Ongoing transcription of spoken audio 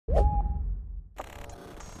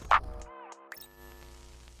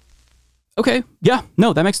Okay. Yeah.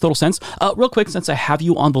 No, that makes total sense. Real quick, since I have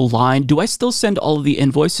you on the line, do I still send all of the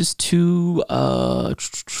invoices to,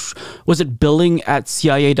 was it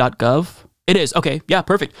billing@cia.gov? It is. Okay. Yeah,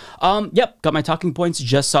 perfect. Yep. Got my talking points.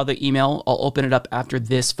 Just saw the email. I'll open it up after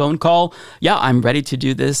this phone call. Yeah, I'm ready to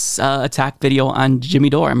do this attack video on Jimmy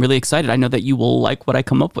Dore. I'm really excited. I know that you will like what I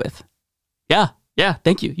come up with. Yeah. Yeah.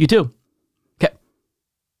 Thank you. You too. Okay.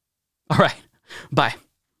 All right. Bye.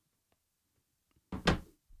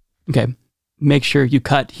 Okay. Make sure you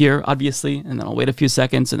cut here, obviously, and then I'll wait a few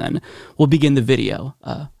seconds, and then we'll begin the video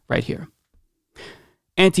right here.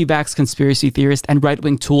 Anti-Vax conspiracy theorist and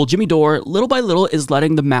right-wing tool Jimmy Dore, little by little, is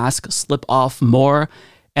letting the mask slip off more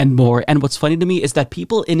and more. And what's funny to me is that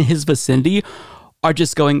people in his vicinity are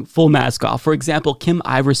just going full mask off. For example, Kim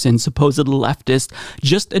Iverson, supposed leftist,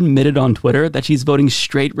 just admitted on Twitter that she's voting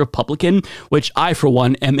straight Republican, which I, for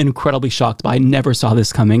one, am incredibly shocked by. I never saw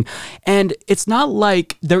this coming. And it's not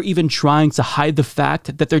like they're even trying to hide the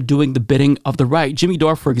fact that they're doing the bidding of the right. Jimmy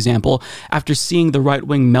Dore, for example, after seeing the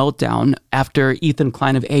right-wing meltdown after Ethan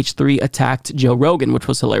Klein of H3 attacked Joe Rogan, which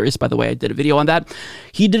was hilarious, by the way, I did a video on that,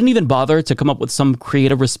 he didn't even bother to come up with some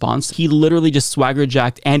creative response. He literally just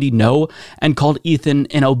swagger-jacked Andy No and called Ethan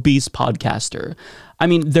an obese podcaster. I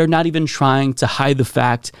mean, they're not even trying to hide the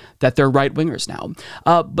fact that they're right-wingers now.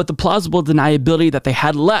 But the plausible deniability that they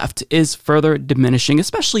had left is further diminishing,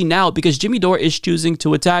 especially now because Jimmy Dore is choosing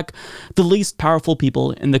to attack the least powerful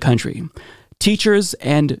people in the country. Teachers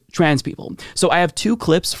and trans people. So I have two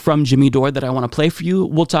clips from Jimmy Dore that I want to play for you.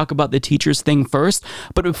 We'll talk about the teachers thing first,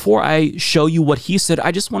 but before I show you what he said,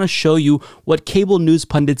 I just want to show you what cable news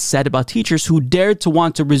pundits said about teachers who dared to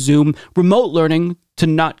want to resume remote learning to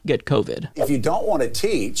not get COVID. If you don't want to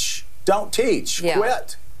teach, don't teach. Yeah.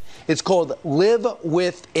 Quit. It's called live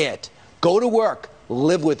with it. Go to work,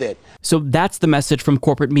 live with it. So that's the message from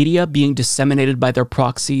corporate media being disseminated by their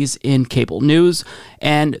proxies in cable news.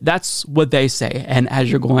 And that's what they say. And as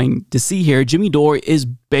you're going to see here, Jimmy Dore is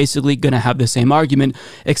basically going to have the same argument,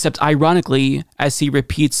 except ironically, as he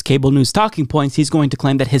repeats cable news talking points, he's going to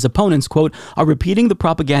claim that his opponents, quote, are repeating the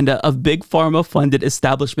propaganda of big pharma-funded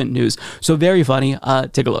establishment news. So very funny.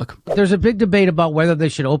 Take a look. There's a big debate about whether they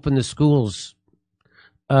should open the schools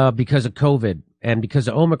because of COVID and because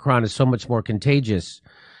Omicron is so much more contagious.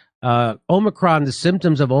 Omicron, the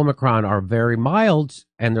symptoms of Omicron are very mild,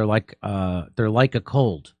 and they're like a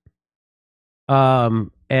cold.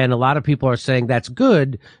 And a lot of people are saying that's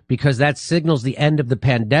good because that signals the end of the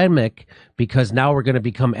pandemic, because now we're going to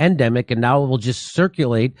become endemic, and now it will just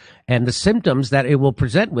circulate, and the symptoms that it will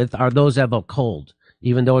present with are those of a cold.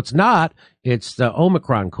 Even though it's not, it's the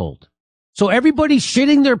Omicron cold. So everybody's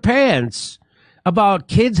shitting their pants about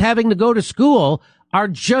kids having to go to school are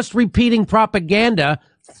just repeating propaganda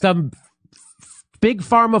from big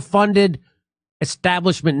pharma-funded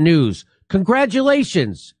establishment news.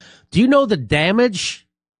 Congratulations. Do you know the damage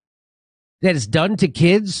that is done to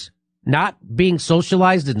kids not being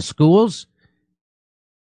socialized in schools?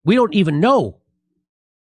 We don't even know.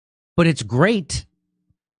 But it's great.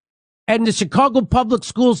 And the Chicago Public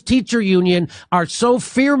Schools Teacher Union are so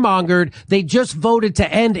fear-mongered, they just voted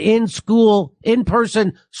to end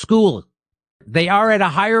in-person school. They are at a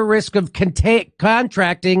higher risk of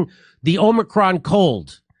contracting the Omicron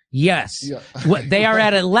cold. Yes. Yeah. They are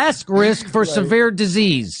at a less risk for severe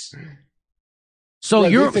disease. So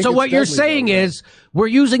what you're saying is we're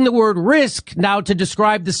using the word risk now to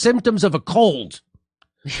describe the symptoms of a cold.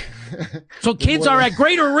 So kids are at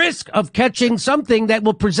greater risk of catching something that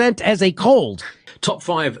will present as a cold. Top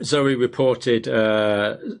 5 Zoe reported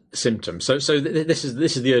symptoms. So this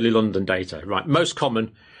is the early London data, right? Most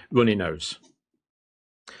common, runny nose.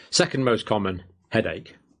 Second most common,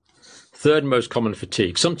 headache. Third most common,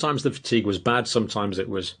 fatigue. Sometimes the fatigue was bad, sometimes it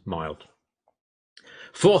was mild.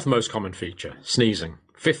 Fourth most common feature, sneezing.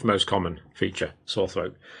 Fifth most common feature, sore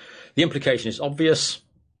throat. The implication is obvious.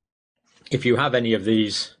 If you have any of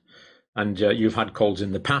these and you've had colds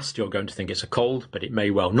in the past, you're going to think it's a cold, but it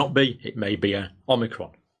may well not be. It may be a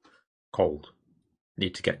Omicron cold.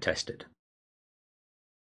 Need to get tested.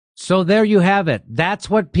 So there you have it. That's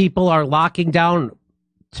what people are locking down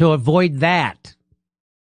to avoid that.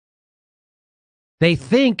 They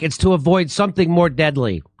think it's to avoid something more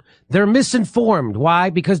deadly. They're misinformed.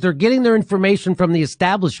 Why? Because they're getting their information from the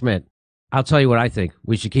establishment. I'll tell you what I think.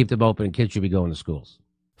 We should keep them open and kids should be going to schools.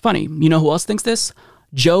 Funny. You know who else thinks this?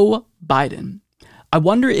 Joe Biden. I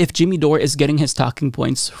wonder if Jimmy Dore is getting his talking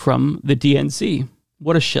points from the DNC.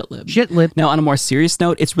 What a shitlib. Shitlib. Now, on a more serious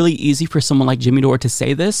note, it's really easy for someone like Jimmy Dore to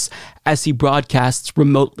say this as he broadcasts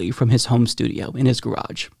remotely from his home studio in his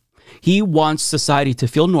garage. He wants society to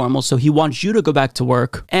feel normal, so he wants you to go back to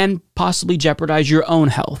work and possibly jeopardize your own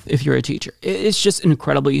health if you're a teacher. It's just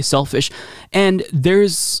incredibly selfish. And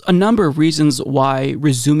there's a number of reasons why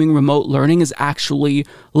resuming remote learning is actually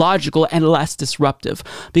logical and less disruptive.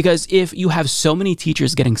 Because if you have so many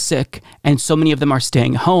teachers getting sick and so many of them are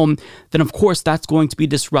staying home, then of course that's going to be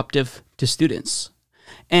disruptive to students.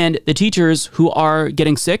 And the teachers who are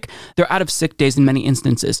getting sick, they're out of sick days in many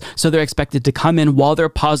instances. So they're expected to come in while they're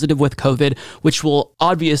positive with COVID, which will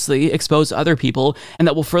obviously expose other people, and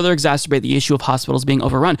that will further exacerbate the issue of hospitals being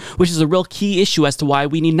overrun, which is a real key issue as to why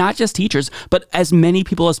we need not just teachers, but as many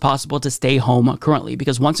people as possible to stay home currently.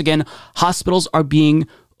 Because once again, hospitals are being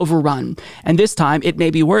overrun. And this time it may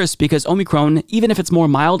be worse because Omicron, even if it's more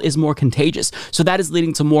mild, is more contagious. So that is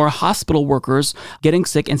leading to more hospital workers getting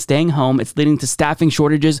sick and staying home. It's leading to staffing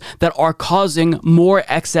shortages that are causing more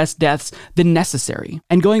excess deaths than necessary.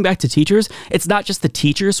 And going back to teachers, it's not just the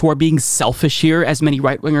teachers who are being selfish here, as many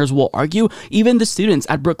right-wingers will argue. Even the students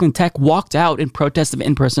at Brooklyn Tech walked out in protest of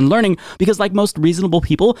in-person learning because, like most reasonable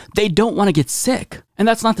people, they don't want to get sick. And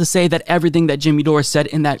that's not to say that everything that Jimmy Dore said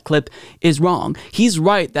in that clip is wrong. He's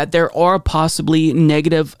right that there are possibly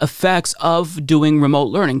negative effects of doing remote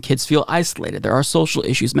learning. Kids feel isolated. There are social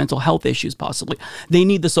issues, mental health issues possibly. They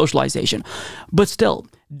need the socialization. But still,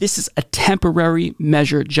 this is a temporary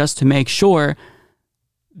measure just to make sure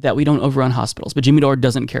that we don't overrun hospitals. But Jimmy Dore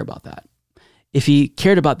doesn't care about that. If he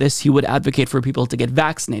cared about this, he would advocate for people to get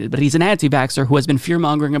vaccinated. But he's an anti-vaxxer who has been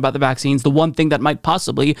fear-mongering about the vaccines, the one thing that might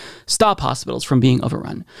possibly stop hospitals from being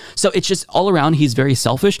overrun. So it's just all around, he's very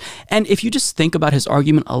selfish. And if you just think about his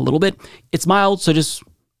argument a little bit, it's mild, so just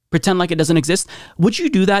pretend like it doesn't exist. Would you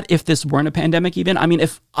do that if this weren't a pandemic even? I mean,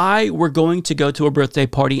 if I were going to go to a birthday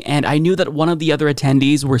party and I knew that one of the other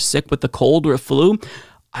attendees were sick with the cold or flu,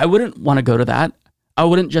 I wouldn't want to go to that. I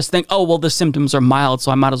wouldn't just think, oh, well, the symptoms are mild,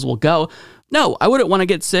 so I might as well go. No, I wouldn't want to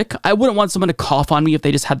get sick. I wouldn't want someone to cough on me if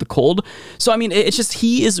they just had the cold. So, I mean, it's just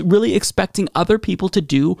he is really expecting other people to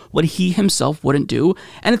do what he himself wouldn't do.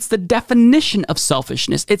 And it's the definition of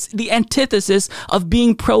selfishness. It's the antithesis of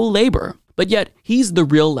being pro-labor. But yet, he's the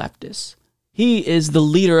real leftist. He is the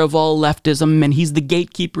leader of all leftism, and he's the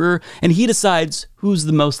gatekeeper, and he decides who's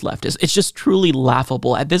the most leftist. It's just truly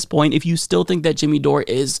laughable. At this point, if you still think that Jimmy Dore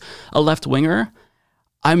is a left-winger,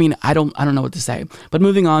 I mean, I don't know what to say. But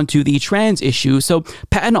moving on to the trans issue. So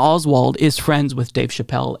Patton Oswalt is friends with Dave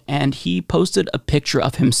Chappelle, and he posted a picture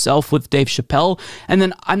of himself with Dave Chappelle. And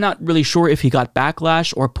then I'm not really sure if he got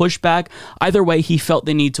backlash or pushback. Either way, he felt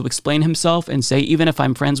the need to explain himself and say, even if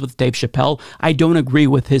I'm friends with Dave Chappelle, I don't agree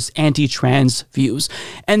with his anti-trans views.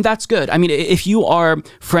 And that's good. I mean, if you are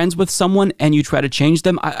friends with someone and you try to change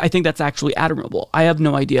them, I think that's actually admirable. I have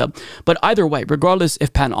no idea. But either way, regardless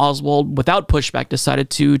if Patton Oswalt, without pushback,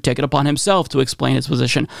 decided to take it upon himself to explain his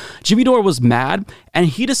position, Jimmy Dore was mad, and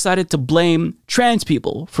he decided to blame trans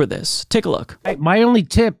people for this. Take a look. My only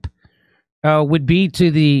tip would be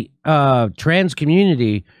to the trans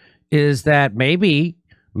community is that maybe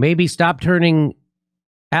stop turning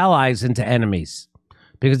allies into enemies,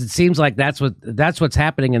 because it seems like that's what's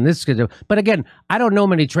happening in this. But again, I don't know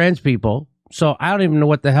many trans people, so I don't even know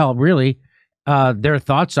what the hell really their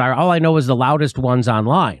thoughts are. All I know is the loudest ones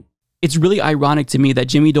online. It's really ironic to me that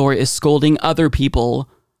Jimmy Dore is scolding other people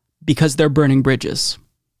because they're burning bridges.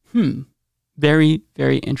 Very,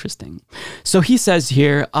 very interesting. So he says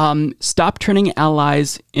here, stop turning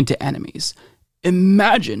allies into enemies.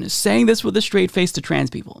 Imagine saying this with a straight face to trans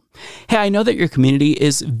people. Hey, I know that your community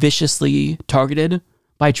is viciously targeted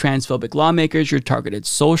by transphobic lawmakers. You're targeted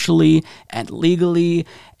socially and legally,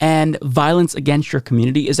 and violence against your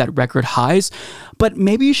community is at record highs. But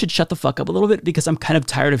maybe you should shut the fuck up a little bit, because I'm kind of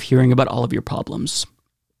tired of hearing about all of your problems.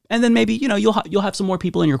 And then maybe, you'll have some more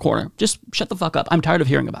people in your corner. Just shut the fuck up. I'm tired of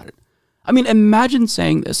hearing about it. I mean, imagine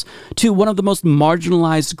saying this to one of the most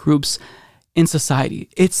marginalized groups in society.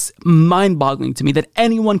 It's mind-boggling to me that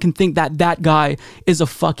anyone can think that that guy is a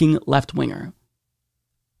fucking left-winger.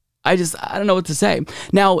 I don't know what to say.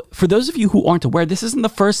 Now, for those of you who aren't aware, this isn't the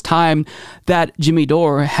first time that Jimmy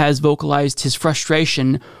Dore has vocalized his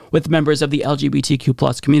frustration with members of the LGBTQ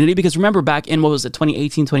plus community. Because remember back in,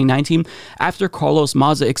 2018, 2019, after Carlos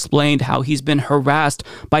Maza explained how he's been harassed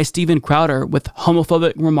by Steven Crowder with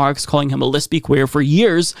homophobic remarks, calling him a lesbiqueer for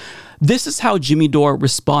years, this is how Jimmy Dore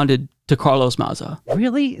responded to Carlos Maza.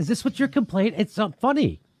 Really? Is this what your complaint? It's so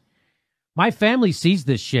funny. My family sees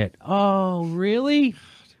this shit. Oh, really?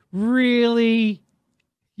 Really?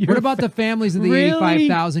 What about the families of the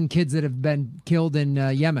 85,000 kids that have been killed in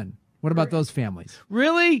Yemen? What about those families?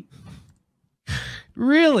 Really?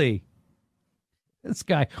 Really? This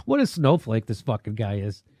guy, what a snowflake this fucking guy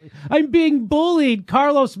is. I'm being bullied,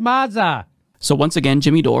 Carlos Maza. So once again,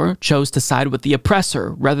 Jimmy Dore chose to side with the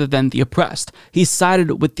oppressor rather than the oppressed. He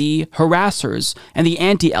sided with the harassers and the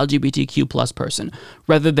anti-LGBTQ plus person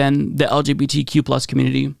rather than the LGBTQ plus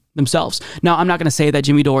community themselves. Now, I'm not going to say that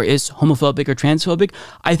Jimmy Dore is homophobic or transphobic.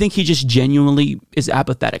 I think he just genuinely is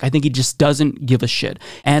apathetic. I think he just doesn't give a shit.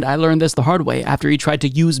 And I learned this the hard way after he tried to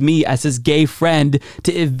use me as his gay friend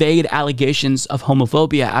to evade allegations of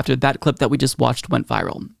homophobia after that clip that we just watched went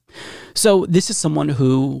viral. So this is someone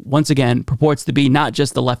who, once again, purports to be not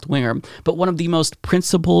just the left-winger, but one of the most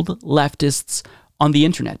principled leftists on the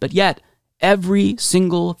internet. But yet, every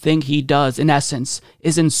single thing he does, in essence,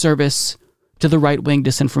 is in service to the right-wing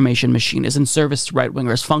disinformation machine, is in service to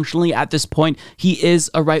right-wingers. Functionally, at this point, he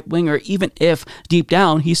is a right-winger, even if, deep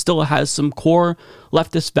down, he still has some core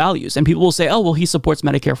leftist values. And people will say, oh, well, he supports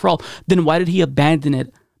Medicare for all. Then why did he abandon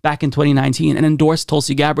it back in 2019 and endorsed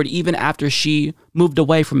Tulsi Gabbard even after she moved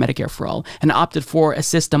away from Medicare for all and opted for a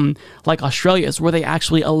system like Australia's where they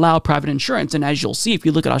actually allow private insurance? And as you'll see, if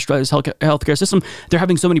you look at Australia's healthcare system, they're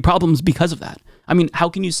having so many problems because of that. I mean, how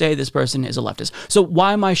can you say this person is a leftist? So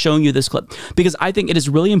why am I showing you this clip? Because I think it is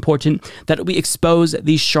really important that we expose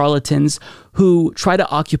these charlatans who try to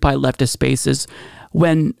occupy leftist spaces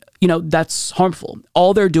when, you know, that's harmful.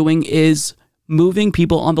 All they're doing is moving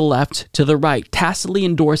people on the left to the right, tacitly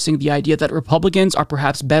endorsing the idea that Republicans are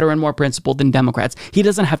perhaps better and more principled than Democrats. He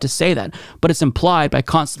doesn't have to say that, but it's implied by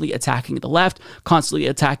constantly attacking the left, constantly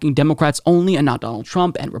attacking Democrats only and not Donald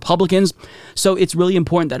Trump and Republicans. So it's really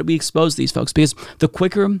important that we expose these folks, because the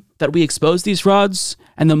quicker that we expose these frauds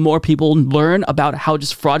and the more people learn about how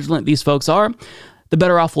just fraudulent these folks are, the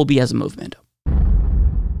better off we'll be as a movement.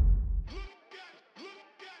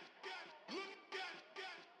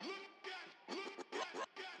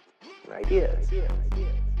 Ideas.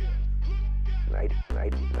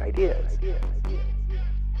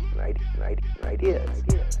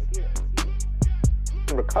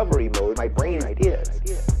 In recovery mode, my brain ideas.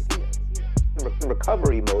 In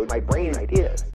recovery mode, my brain ideas.